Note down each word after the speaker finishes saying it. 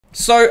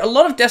So a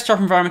lot of desktop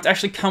environments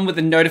actually come with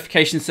a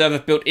notification server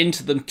built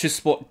into them to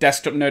support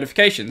desktop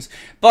notifications.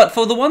 But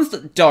for the ones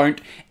that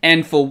don't,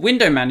 and for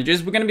window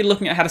managers, we're going to be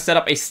looking at how to set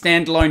up a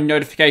standalone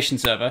notification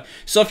server.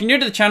 So if you're new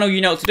to the channel,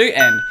 you know what to do,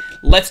 and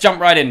let's jump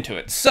right into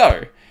it.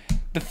 So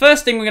the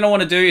first thing we're going to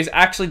want to do is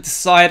actually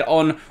decide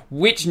on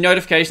which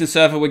notification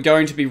server we're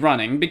going to be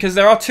running, because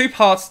there are two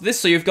parts to this.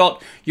 So you've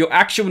got your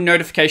actual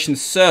notification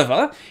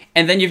server,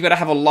 and then you've got to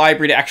have a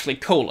library to actually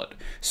call it.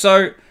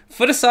 So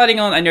for deciding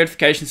on a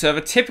notification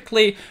server,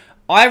 typically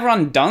I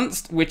run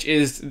Dunst, which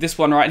is this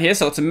one right here.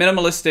 So it's a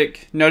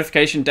minimalistic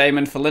notification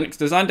daemon for Linux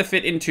designed to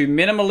fit into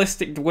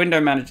minimalistic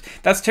window manager.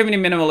 That's too many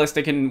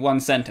minimalistic in one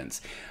sentence.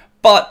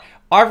 But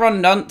I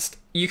run Dunst.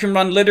 You can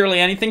run literally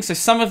anything. So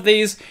some of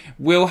these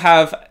will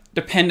have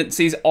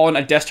dependencies on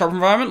a desktop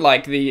environment,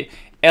 like the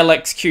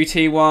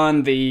LXQT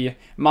one, the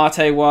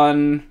Mate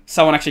one.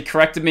 Someone actually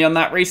corrected me on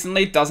that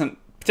recently. Doesn't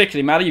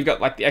particularly matter. You've got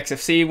like the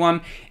XFCE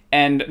one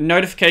and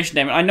notification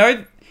daemon. I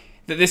know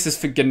that this is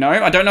for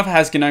GNOME. I don't know if it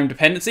has GNOME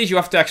dependencies. You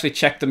have to actually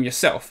check them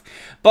yourself.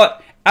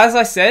 But as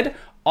I said,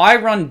 I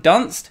run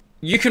Dunst.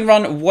 You can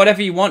run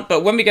whatever you want,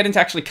 but when we get into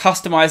actually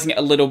customizing it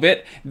a little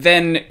bit,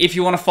 then if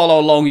you want to follow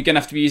along, you're going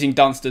to have to be using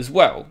Dunst as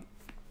well.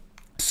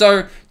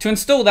 So to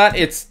install that,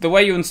 it's the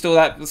way you install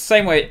that, the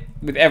same way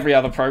with every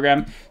other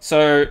program.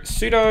 So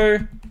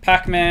sudo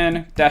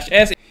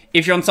pacman-s.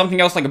 If you're on something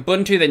else like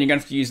Ubuntu, then you're going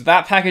to have to use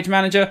that package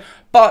manager.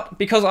 But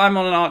because I'm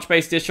on an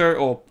Arch-based distro,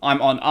 or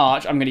I'm on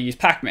Arch, I'm going to use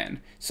Pacman.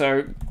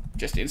 So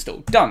just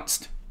install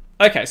Dunst.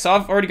 Okay, so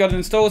I've already got it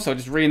installed, so I'll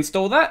just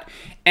reinstall that.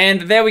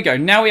 And there we go.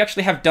 Now we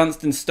actually have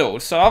Dunst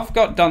installed. So I've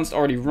got Dunst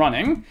already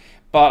running,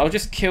 but I'll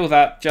just kill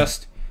that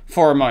just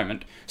for a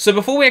moment. So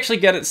before we actually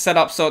get it set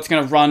up so it's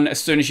going to run as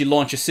soon as you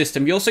launch your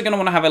system, you're also going to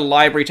want to have a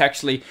library to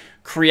actually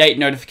create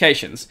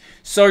notifications.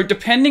 So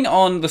depending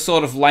on the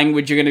sort of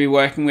language you're going to be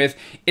working with,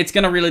 it's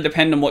going to really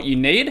depend on what you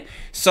need.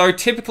 So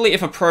typically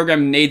if a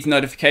program needs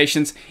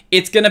notifications,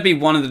 it's going to be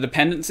one of the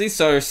dependencies.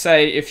 So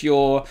say if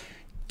you're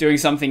doing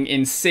something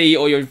in C,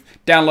 or you've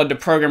downloaded a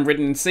program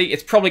written in C,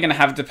 it's probably going to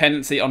have a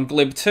dependency on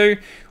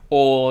glib2,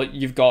 or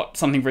you've got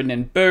something written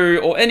in Boo,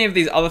 or any of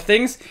these other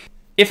things.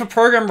 If a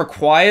program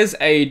requires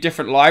a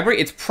different library,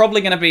 it's probably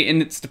going to be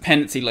in its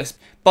dependency list.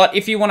 But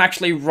if you want to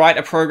actually write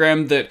a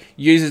program that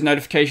uses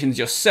notifications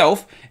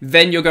yourself,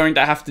 then you're going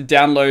to have to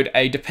download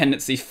a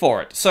dependency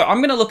for it. So I'm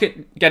going to look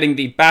at getting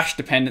the bash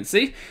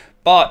dependency,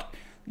 but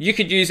you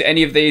could use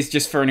any of these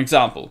just for an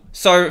example.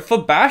 So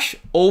for bash,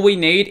 all we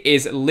need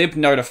is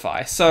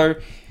libnotify. So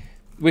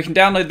we can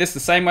download this the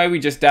same way we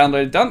just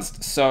downloaded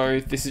Dunst. So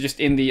this is just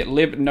in the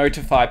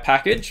libnotify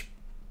package.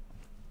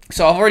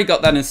 So I've already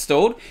got that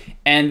installed,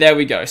 and there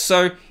we go.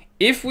 So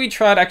if we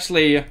try to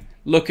actually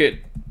look at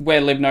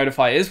where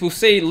libnotify is, we'll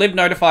see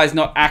libnotify is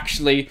not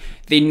actually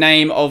the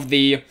name of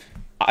the,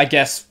 I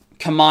guess,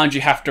 command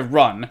you have to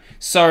run.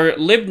 So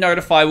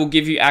libnotify will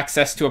give you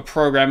access to a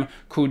program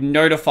called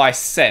notify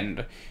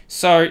send.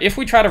 So if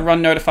we try to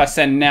run notify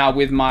send now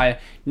with my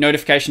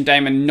notification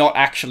daemon not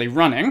actually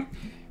running,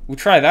 we'll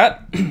try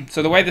that.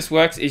 So the way this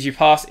works is you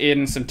pass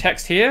in some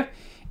text here,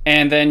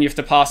 and then you have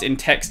to pass in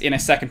text in a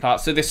second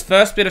part. So this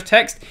first bit of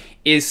text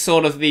is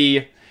sort of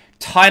the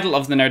title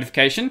of the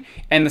notification,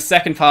 and the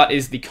second part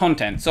is the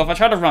content. So if I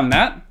try to run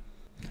that,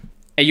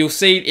 you'll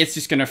see it's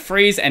just going to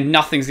freeze and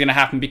nothing's going to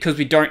happen because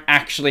we don't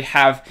actually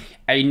have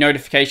a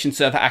notification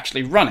server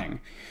actually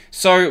running.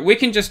 So we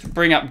can just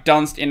bring up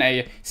Dunst in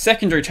a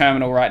secondary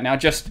terminal right now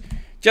just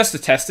to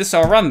test this.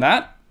 So I'll run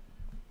that,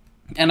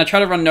 and I try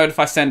to run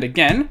notify send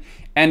again,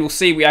 and we'll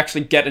see we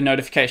actually get a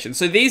notification.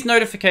 So these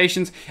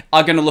notifications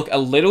are going to look a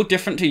little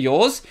different to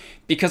yours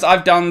because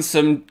I've done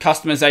some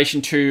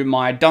customization to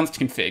my Dunst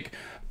config.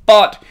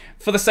 But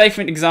for the sake of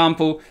an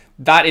example,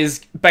 that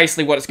is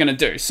basically what it's going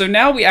to do. So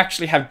now we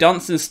actually have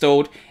Dunst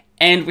installed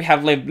and we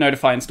have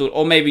libnotify installed,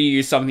 or maybe you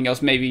use something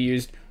else, maybe you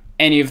used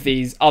any of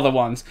these other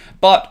ones.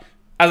 But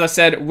as I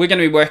said, we're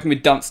going to be working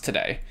with Dunst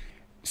today.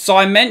 So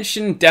I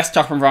mentioned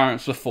desktop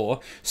environments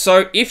before.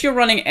 So if you're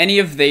running any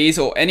of these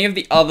or any of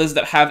the others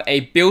that have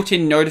a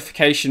built-in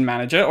notification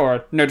manager or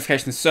a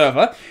notification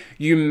server,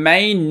 you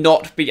may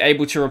not be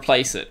able to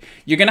replace it.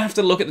 You're going to have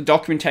to look at the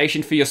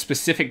documentation for your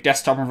specific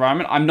desktop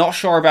environment. I'm not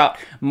sure about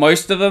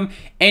most of them.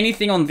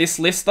 Anything on this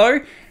list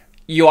though,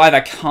 you either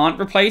can't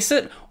replace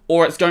it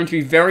or it's going to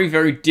be very,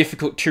 very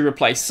difficult to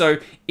replace. So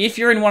if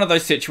you're in one of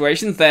those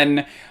situations,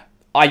 then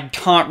I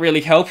can't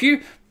really help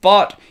you.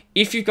 But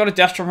if you've got a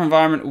desktop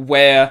environment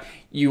where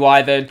you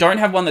either don't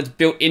have one that's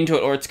built into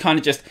it or it's kind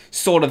of just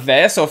sort of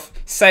there, so if,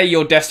 say,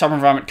 your desktop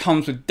environment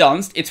comes with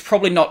Dunst, it's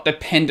probably not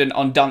dependent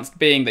on Dunst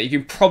being there. You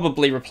can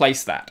probably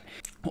replace that.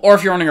 Or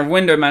if you're running a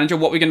window manager,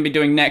 what we're going to be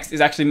doing next is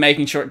actually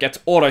making sure it gets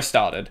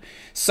auto-started.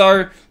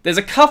 So there's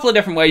a couple of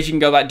different ways you can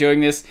go about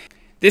doing this.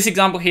 This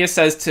example here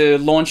says to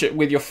launch it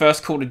with your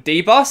first call to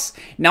dbus.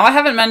 Now, I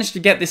haven't managed to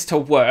get this to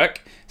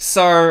work,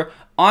 so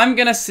I'm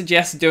going to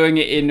suggest doing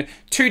it in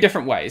two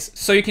different ways.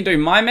 So you can do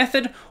my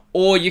method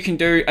or you can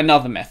do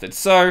another method.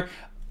 So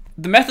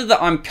the method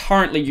that I'm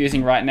currently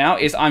using right now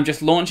is I'm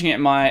just launching it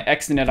in my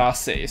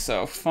xinitrc. So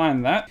I'll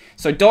find that.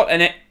 So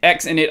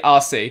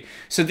 .xinitrc.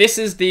 So this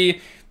is the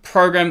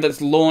program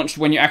that's launched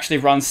when you actually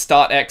run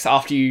startx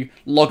after you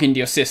log into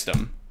your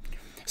system.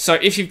 So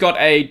if you've got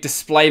a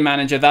display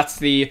manager, that's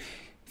the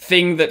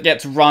thing that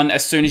gets run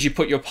as soon as you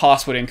put your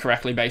password in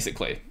correctly,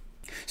 basically.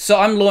 So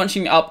I'm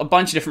launching up a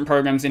bunch of different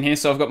programs in here.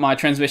 So I've got my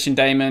transmission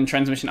daemon,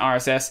 transmission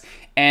RSS,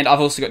 and I've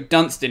also got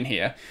Dunst in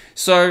here.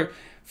 So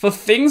for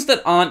things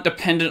that aren't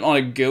dependent on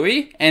a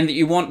GUI and that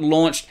you want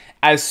launched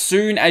as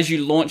soon as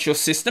you launch your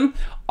system,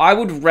 I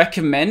would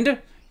recommend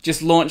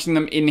just launching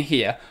them in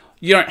here.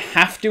 You don't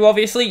have to,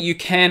 obviously. You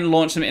can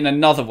launch them in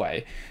another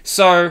way.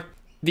 So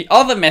the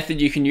other method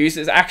you can use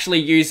is actually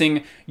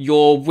using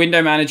your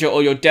window manager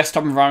or your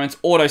desktop environment's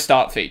auto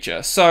start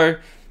feature. So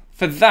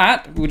for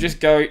that, we'll just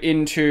go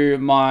into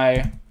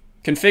my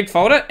config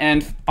folder,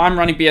 and I'm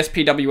running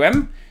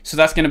BSPWM. So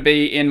that's going to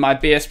be in my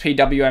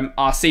BSPWM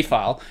RC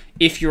file.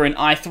 If you're in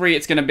i3,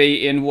 it's going to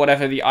be in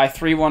whatever the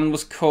i3 one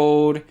was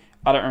called.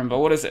 I don't remember.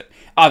 What is it?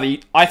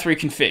 The i3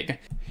 config.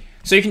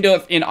 So you can do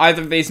it in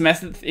either of these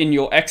methods, in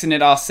your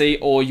xinitrc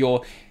or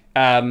your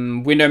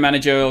window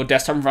manager or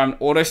desktop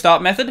environment auto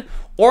start method.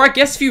 Or I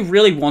guess if you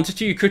really wanted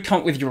to, you could come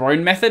up with your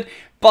own method,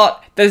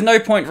 but there's no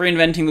point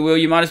reinventing the wheel.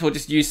 You might as well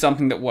just use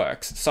something that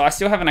works. So I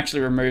still haven't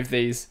actually removed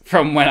these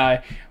from when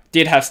I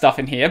did have stuff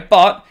in here,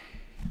 but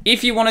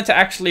if you wanted to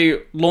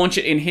actually launch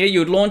it in here, you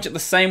would launch it the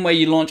same way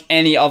you launch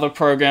any other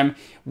program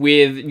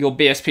with your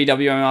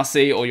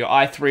BSPWMRC or your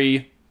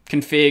i3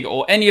 config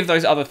or any of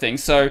those other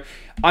things. So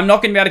I'm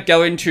not going to be able to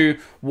go into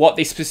what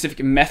the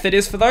specific method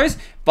is for those,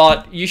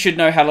 but you should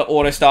know how to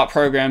auto start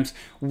programs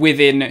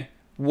within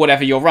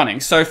whatever you're running.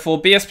 So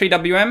for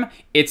BSPWM,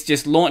 it's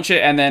just launch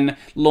it and then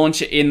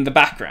launch it in the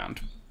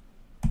background.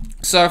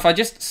 So if I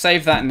just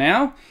save that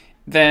now,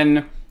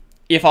 then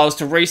if I was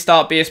to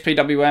restart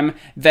BSPWM,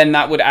 then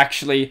that would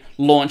actually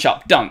launch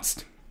up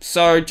Dunst.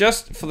 So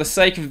just for the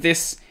sake of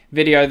this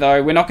video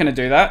though, we're not going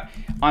to do that.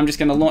 I'm just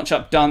going to launch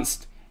up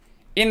Dunst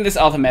in this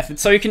other method.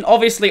 So you can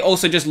obviously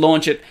also just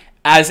launch it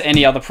as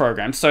any other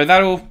program. So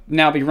that'll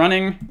now be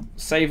running.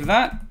 Save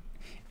that.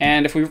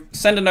 And if we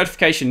send a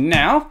notification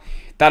now,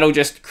 that'll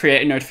just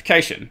create a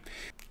notification.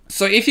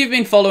 So if you've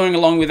been following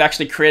along with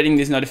actually creating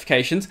these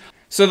notifications,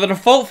 so the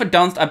default for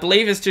Dunst, I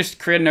believe, is just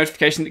create a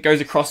notification that goes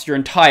across your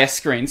entire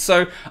screen.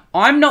 So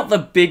I'm not the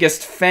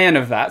biggest fan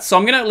of that. So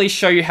I'm going to at least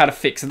show you how to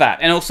fix that.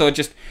 And also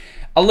just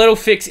a little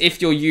fix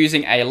if you're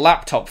using a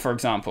laptop, for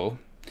example.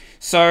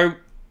 So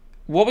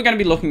what we're going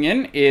to be looking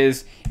in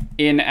is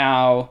in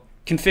our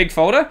config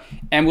folder,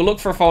 and we'll look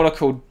for a folder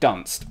called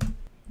Dunst.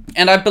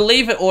 And I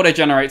believe it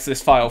auto-generates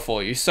this file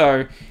for you.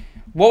 So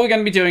what we're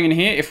going to be doing in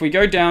here, if we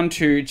go down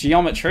to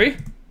geometry,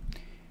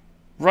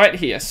 right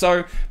here.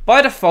 So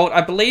by default,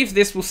 I believe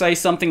this will say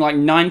something like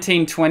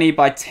 1920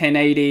 by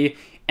 1080,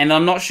 and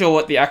I'm not sure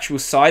what the actual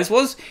size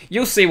was.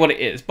 You'll see what it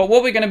is. But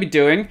what we're going to be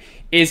doing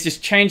is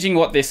just changing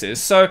what this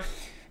is. So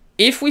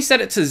if we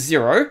set it to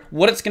 0,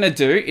 what it's going to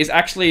do is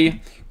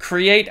actually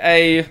create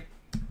a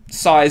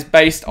size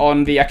based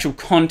on the actual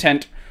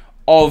content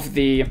of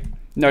the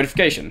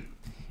notification.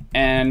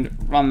 And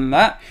run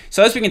that.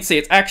 So as we can see,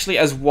 it's actually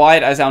as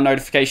wide as our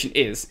notification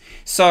is.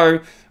 So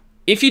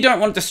if you don't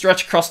want it to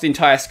stretch across the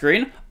entire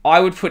screen, I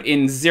would put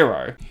in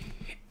 0.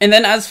 And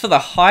then as for the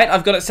height,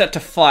 I've got it set to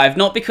 5,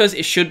 not because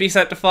it should be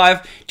set to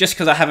 5, just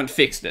because I haven't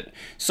fixed it.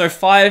 So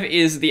 5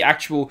 is the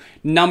actual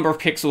number of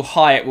pixel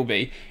high it will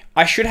be.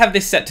 I should have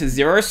this set to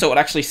 0 so it would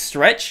actually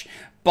stretch,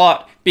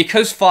 but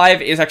because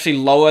 5 is actually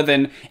lower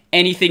than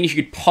anything you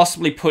could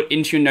possibly put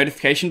into your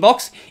notification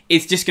box,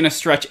 it's just going to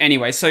stretch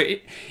anyway. So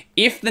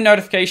if the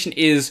notification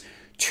is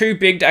too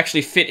big to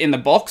actually fit in the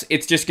box,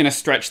 it's just going to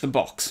stretch the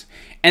box.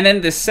 And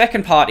then the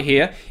second part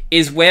here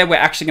is where we're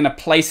actually going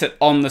to place it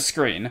on the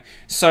screen.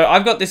 So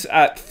I've got this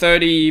at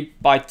 30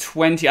 by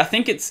 20. I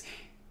think it's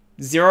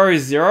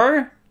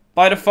 00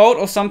 by default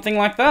or something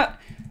like that.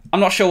 I'm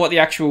not sure what the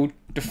actual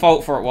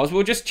default for it was.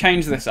 We'll just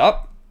change this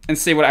up and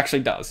see what it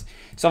actually does.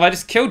 So if I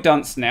just kill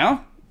Dunst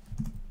now,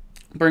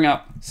 bring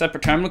up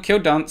separate terminal,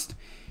 kill Dunst,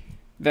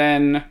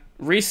 then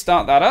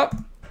restart that up,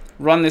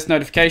 run this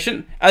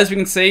notification. As we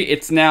can see,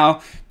 it's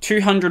now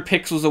 200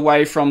 pixels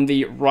away from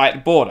the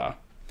right border.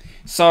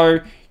 So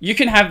you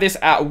can have this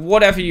at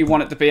whatever you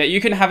want it to be at. You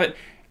can have it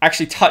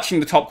actually touching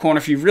the top corner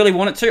if you really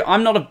want it to.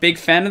 I'm not a big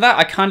fan of that.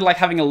 I kind of like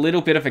having a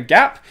little bit of a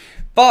gap,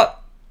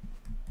 but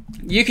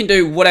you can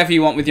do whatever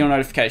you want with your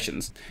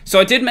notifications. So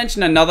I did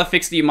mention another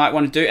fix that you might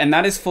want to do, and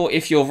that is for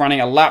if you're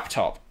running a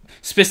laptop.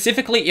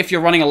 Specifically if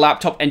you're running a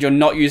laptop and you're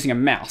not using a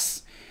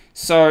mouse.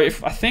 So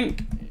if I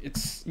think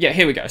it's, yeah,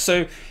 here we go.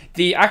 So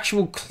the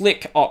actual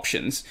click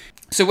options.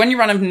 So when you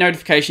run a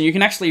notification, you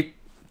can actually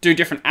do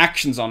different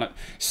actions on it.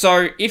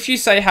 So if you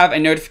say have a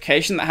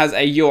notification that has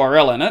a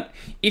URL in it,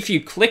 if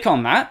you click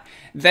on that,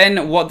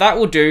 then what that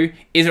will do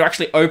is it'll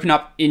actually open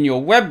up in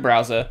your web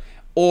browser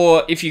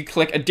or if you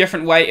click a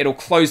different way, it'll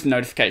close the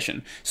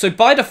notification. So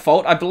by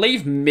default, I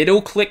believe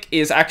middle click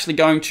is actually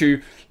going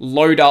to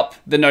load up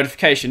the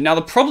notification. Now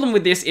the problem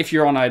with this, if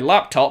you're on a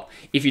laptop,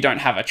 if you don't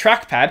have a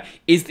trackpad,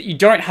 is that you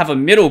don't have a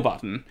middle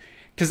button,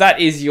 because that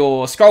is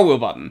your scroll wheel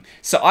button.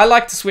 So I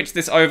like to switch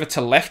this over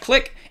to left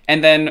click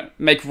and then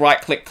make right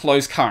click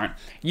close current.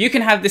 You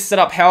can have this set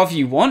up however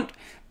you want,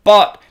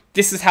 but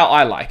this is how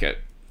I like it.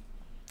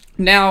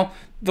 Now,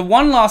 the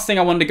one last thing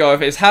I wanted to go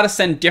over is how to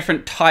send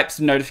different types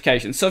of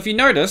notifications. So if you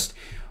noticed,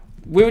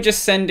 we were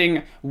just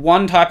sending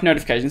one type of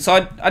notification.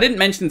 So I didn't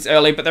mention this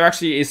earlier, but there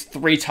actually is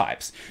 3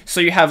 types.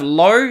 So you have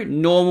low,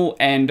 normal,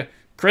 and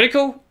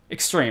critical,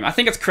 extreme. I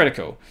think it's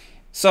critical.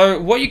 So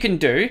what you can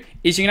do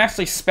is you can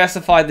actually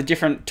specify the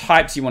different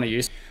types you want to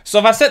use. So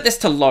if I set this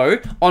to low,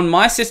 on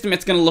my system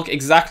it's going to look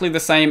exactly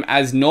the same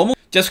as normal,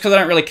 just because I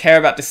don't really care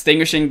about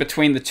distinguishing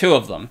between the two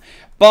of them.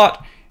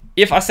 But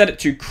if I set it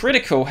to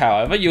critical,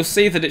 however, you'll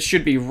see that it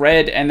should be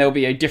red and there'll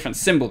be a different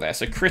symbol there.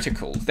 So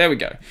critical, there we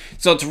go.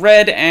 So it's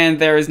red and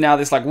there is now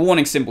this like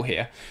warning symbol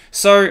here.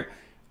 So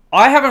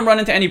I haven't run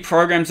into any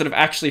programs that have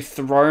actually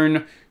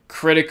thrown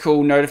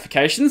critical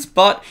notifications,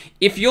 but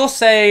if you're,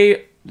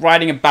 say,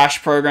 writing a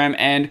bash program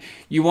and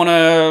you want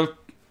to,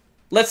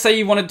 let's say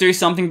you want to do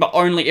something but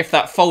only if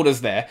that folder's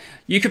there,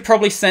 you could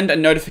probably send a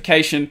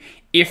notification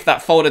if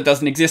that folder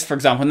doesn't exist, for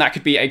example, and that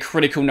could be a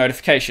critical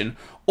notification.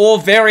 Or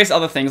various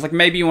other things, like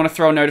maybe you want to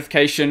throw a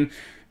notification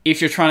if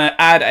you're trying to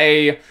add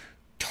a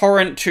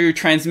torrent to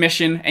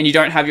transmission and you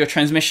don't have your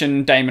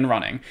transmission daemon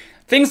running.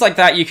 Things like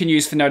that you can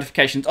use for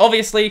notifications.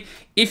 Obviously,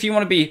 if you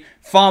want to be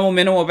far more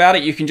minimal about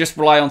it, you can just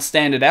rely on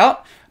standard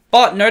out.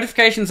 But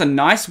notifications are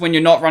nice when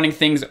you're not running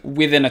things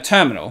within a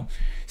terminal.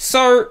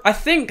 So I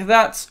think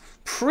that's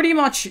pretty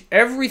much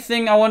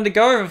everything I wanted to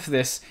go over for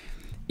this.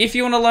 If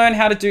you want to learn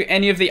how to do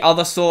any of the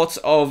other sorts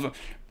of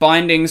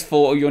bindings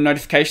for your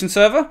notification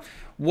server,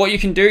 what you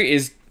can do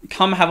is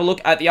come have a look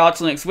at the Arch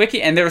Linux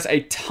wiki, and there is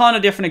a ton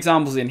of different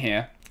examples in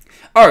here.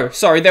 Oh,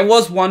 sorry, there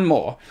was one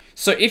more.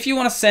 So if you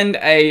want to send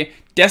a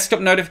desktop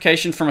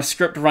notification from a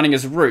script running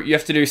as root, you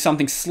have to do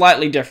something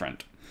slightly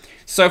different.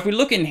 So if we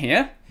look in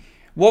here,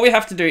 what we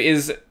have to do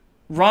is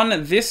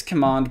run this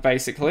command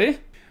basically.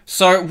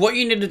 So what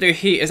you need to do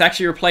here is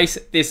actually replace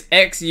this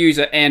X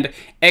user and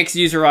X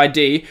user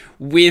ID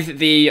with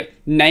the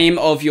name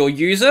of your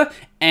user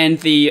and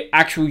the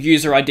actual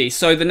user ID.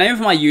 So the name of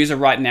my user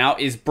right now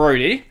is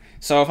Brodie.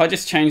 So if I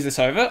just change this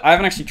over, I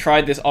haven't actually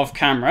tried this off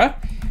camera,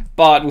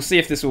 but we'll see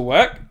if this will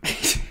work.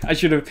 I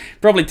should have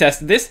probably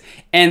tested this.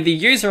 And the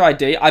user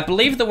ID, I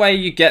believe the way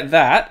you get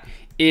that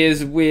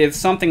is with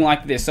something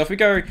like this. So if we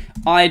go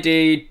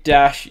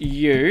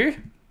ID-U,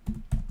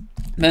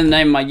 then the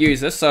name of my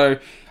user. So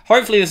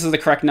hopefully this is the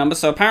correct number.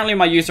 So apparently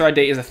my user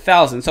ID is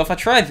 1000. So if I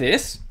try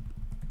this,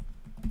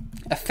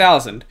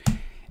 1000,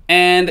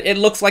 and it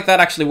looks like that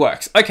actually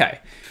works. Okay,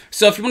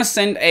 so if you want to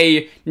send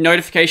a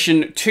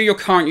notification to your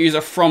current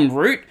user from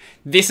root,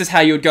 this is how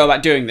you would go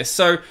about doing this.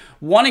 So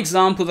one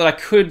example that I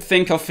could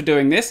think of for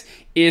doing this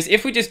is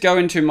if we just go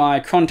into my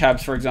cron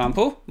tabs, for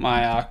example,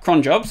 my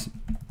cron jobs,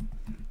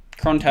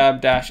 cron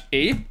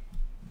tab-E.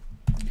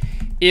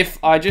 If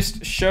I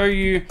just show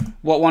you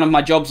what one of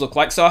my jobs look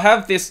like. So I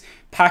have this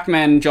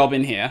Pac-Man job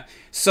in here.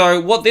 So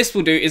what this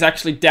will do is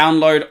actually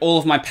download all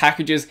of my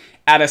packages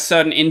at a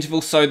certain interval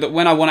so that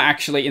when I want to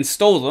actually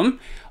install them,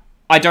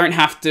 I don't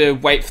have to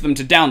wait for them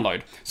to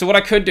download. So what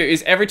I could do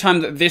is every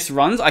time that this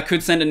runs, I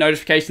could send a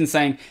notification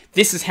saying,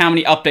 this is how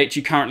many updates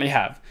you currently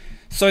have.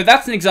 So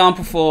that's an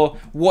example for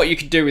what you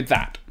could do with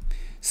that.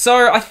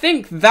 So I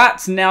think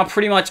that's now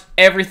pretty much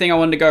everything I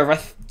wanted to go over. I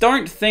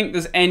don't think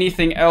there's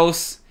anything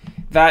else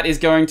that is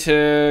going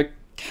to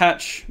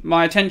catch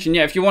my attention.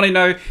 Yeah, if you want to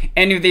know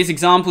any of these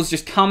examples,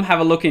 just come have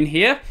a look in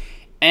here.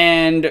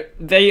 And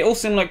they all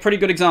seem like pretty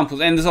good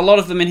examples. And there's a lot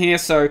of them in here,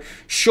 so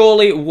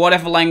surely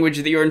whatever language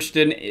that you're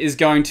interested in is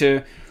going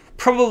to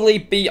probably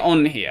be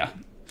on here.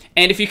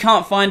 And if you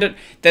can't find it,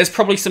 there's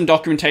probably some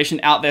documentation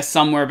out there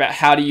somewhere about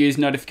how to use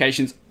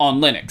notifications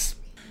on Linux.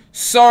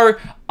 So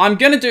I'm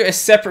going to do a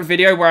separate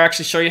video where I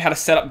actually show you how to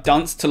set up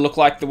dunce to look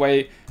like the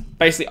way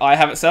basically I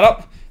have it set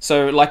up.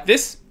 So like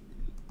this.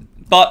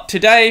 But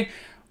today,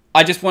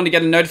 I just want to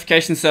get a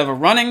notification server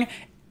running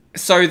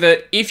so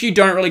that if you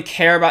don't really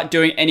care about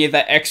doing any of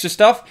that extra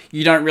stuff,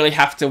 you don't really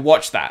have to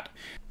watch that.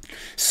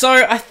 So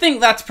I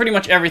think that's pretty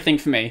much everything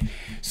for me.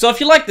 So if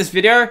you like this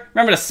video,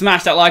 remember to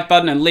smash that like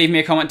button and leave me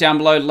a comment down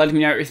below letting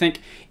me know what you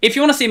think. If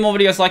you want to see more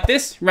videos like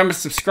this, remember to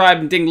subscribe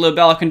and ding the little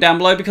bell icon down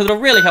below because it'll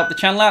really help the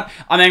channel out.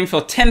 I'm aiming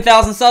for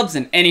 10,000 subs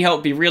and any help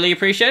would be really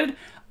appreciated.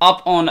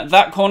 Up on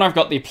that corner, I've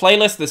got the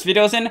playlist this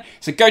video's in,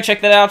 so go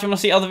check that out if you want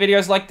to see other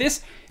videos like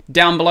this.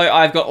 Down below,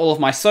 I've got all of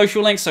my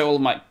social links, so all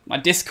of my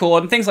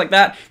Discord and things like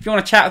that. If you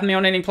want to chat with me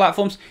on any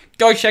platforms,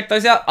 go check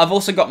those out. I've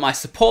also got my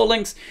support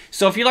links,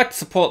 so if you'd like to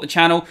support the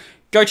channel,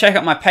 go check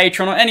out my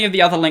Patreon or any of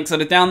the other links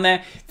that are down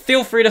there.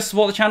 Feel free to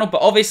support the channel,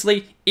 but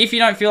obviously, if you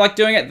don't feel like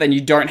doing it, then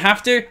you don't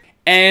have to.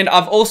 And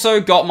I've also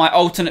got my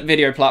alternate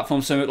video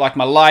platform, so like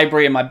my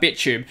LBRY and my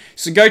BitTube.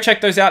 So go check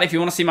those out if you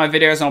want to see my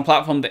videos on a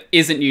platform that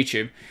isn't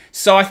YouTube.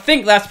 So I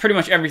think that's pretty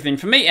much everything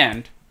for me,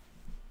 and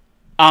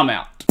I'm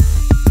out.